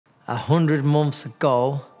100 months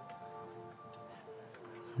ago.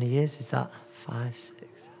 How many years is that? 5,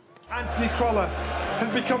 6. Anthony Crolla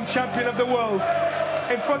has become champion of the world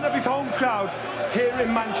in front of his home crowd here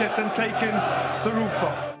in Manchester and taken the roof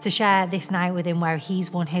off. To share this night with him where he's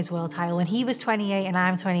won his world title when he was 28 and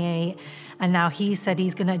I'm 28, and now he said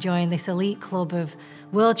he's going to join this elite club of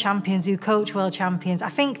world champions who coach world champions. I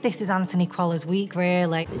think this is Anthony Crolla's week,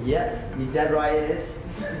 really. Yeah, you're dead right, it is.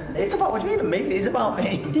 It's about, what do you mean, maybe it's about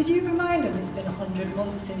me. Did you remind him it's been 100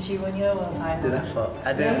 months since you won your world title? Did I?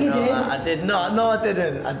 I didn't. Yeah, you did. I did not. No, I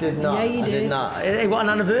didn't. I did not. Yeah, you did. I did not. Hey, what an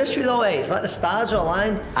anniversary though, eh? It's like the stars are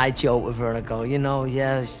aligned. I joke with her and I go, you know,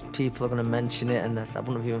 yeah, people are going to mention it, and I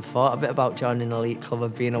wouldn't have even thought a bit about joining an elite club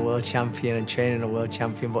of being a world champion and training a world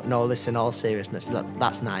champion. But no, listen, all seriousness,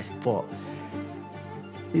 that's nice, but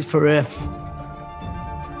it's for her.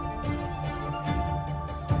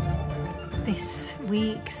 This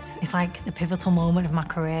week's is like the pivotal moment of my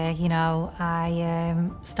career, you know. I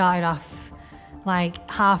started off like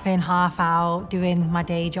half in, half out, doing my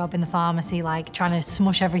day job in the pharmacy, like trying to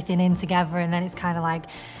smush everything in together, and then it's kind of like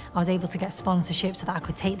I was able to get sponsorship so that I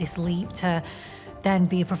could take this leap to then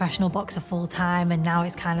be a professional boxer full time, and now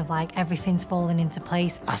it's kind of like everything's falling into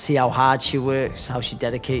place. I see how hard she works, how she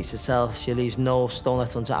dedicates herself, she leaves no stone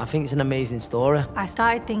left unturned. I think it's an amazing story. I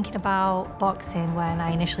started thinking about boxing when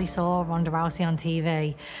I initially saw Ronda Rousey on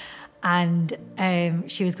TV, and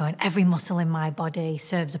she was going, every muscle in my body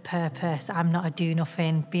serves a purpose, I'm not a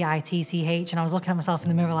do-nothing, B-I-T-C-H, and I was looking at myself in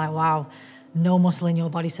the mirror like, wow, no muscle in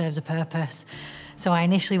your body serves a purpose. So I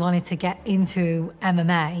initially wanted to get into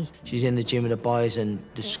MMA. She's in the gym with the boys, and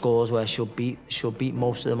the scores where she'll beat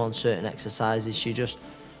most of them on certain exercises. She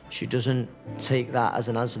doesn't take that as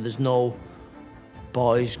an answer. There's no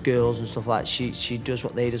boys, girls and stuff like that. She does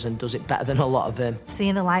what they do and does it better than a lot of them.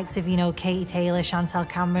 Seeing the likes of, you know, Katie Taylor, Chantel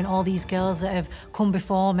Cameron, all these girls that have come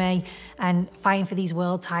before me and fighting for these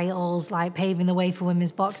world titles, like paving the way for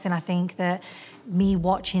women's boxing, I think that me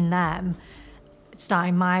watching them,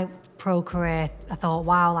 starting my pro career, I thought,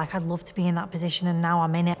 wow, like I'd love to be in that position, and now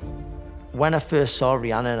I'm in it. When I first saw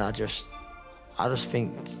Rhiannon, I just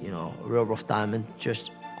think, you know, a real rough diamond.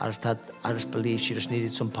 I just believed she just needed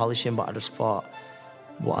some polishing, but I just thought,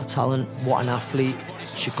 what a talent, what an athlete.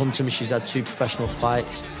 She come to me, she's had 2 professional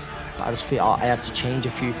fights, but I just feel I had to change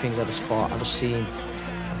a few things. I just seen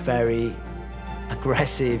a very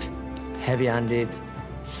aggressive, heavy-handed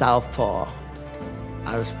southpaw.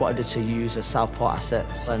 I just wanted her to use her southpaw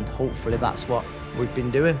assets, and hopefully that's what we've been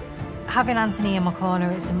doing. Having Anthony in my corner,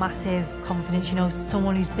 it's a massive confidence, you know,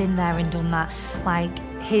 someone who's been there and done that. Like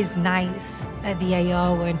his nights at the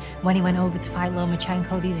AO and when he went over to fight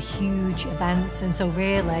Lomachenko, these are huge events, and so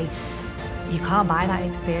really, you can't buy that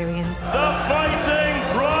experience. The fighting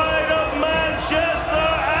pride of Manchester,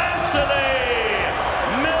 Anthony!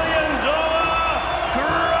 $1 million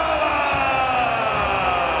Crolla!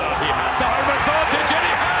 He has the home advantage, and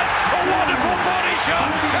he has a wonderful body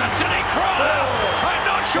shot. Anthony Crolla! I'm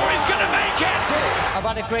not sure he's going to make it. I've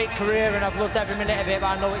had a great career and I've loved every minute of it,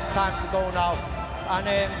 but I know it's time to go now.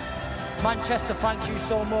 And Manchester, thank you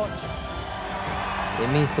so much. It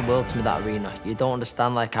means the world to me, that arena. You don't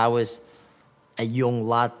understand, like I was a young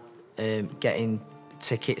lad getting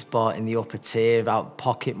tickets bought in the upper tier without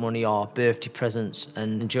pocket money or birthday presents,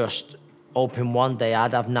 and just hoping one day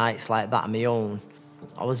I'd have nights like that on my own.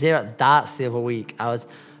 I was here at the darts the other week. I've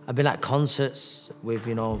been at concerts with,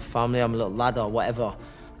 you know, family, I'm a little lad or whatever,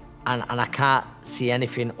 and I can't see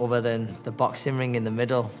anything other than the boxing ring in the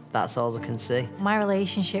middle. That's all I can see. My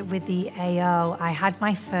relationship with the AO, I had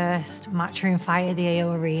my first Matchroom fight at the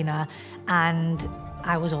AO arena, and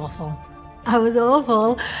I was awful. I was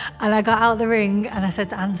awful, and I got out of the ring and I said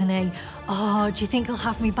to Anthony, oh, do you think he'll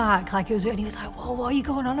have me back? Like, it was, and he was like, whoa, what are you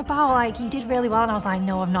going on about? Like, you did really well. And I was like,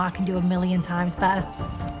 no, I'm not, I can do 1,000,000 times better.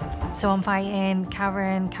 So I'm fighting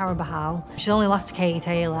Karen Carabajal. She's only lost to Katie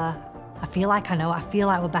Taylor. I feel like I know, I feel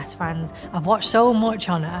like we're best friends. I've watched so much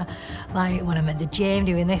on her, like when I'm at the gym,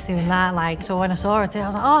 doing this, doing that, like, so when I saw her today, I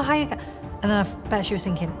was like, oh, hi. And then I bet she was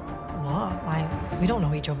thinking, what? Like, we don't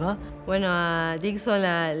know each other. Bueno, a Dixon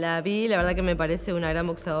la vi, la verdad que me parece una gran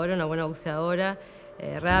boxeadora, una buena boxeadora,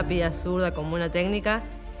 rápida, zurda, con buena técnica.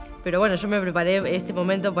 Pero bueno, yo me preparé este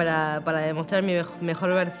momento para demostrar mi mejor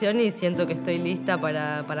versión y siento que estoy lista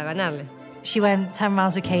para ganarle. She went 10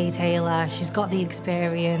 rounds with Katie Taylor, she's got the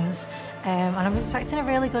experience, and I'm expecting a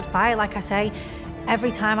really good fight. Like I say,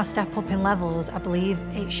 every time I step up in levels, I believe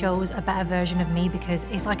it shows a better version of me, because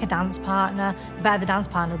it's like a dance partner. The better the dance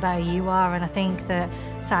partner, the better you are, and I think that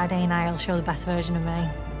Saturday night will show the best version of me.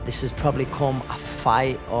 This has probably come a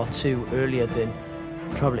fight or two earlier than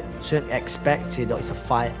probably certainly expected. It's a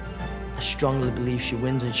fight strongly believe she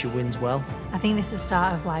wins, and she wins well. I think this is the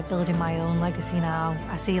start of like building my own legacy now.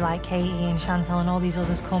 I see like Katie and Chantal and all these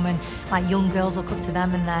others come, and like young girls look up to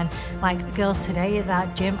them, and then like girls today at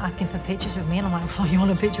that gym asking for pictures with me, and I'm like, oh, you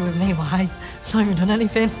want a picture with me? Why? I've not even done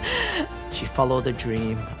anything. She followed a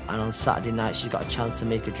dream, and on Saturday night she's got a chance to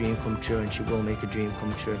make a dream come true, and she will make a dream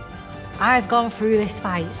come true. I've gone through this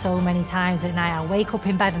fight so many times at night. I wake up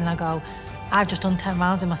in bed and I go, I've just done 10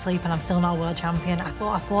 rounds in my sleep and I'm still not a world champion. I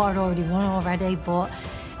thought I'd already won already, but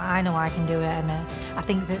I know I can do it. And I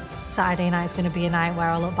think that Saturday night is going to be a night where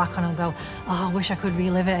I look back on and go, oh, I wish I could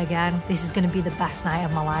relive it again. This is going to be the best night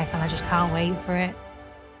of my life, and I just can't wait for it.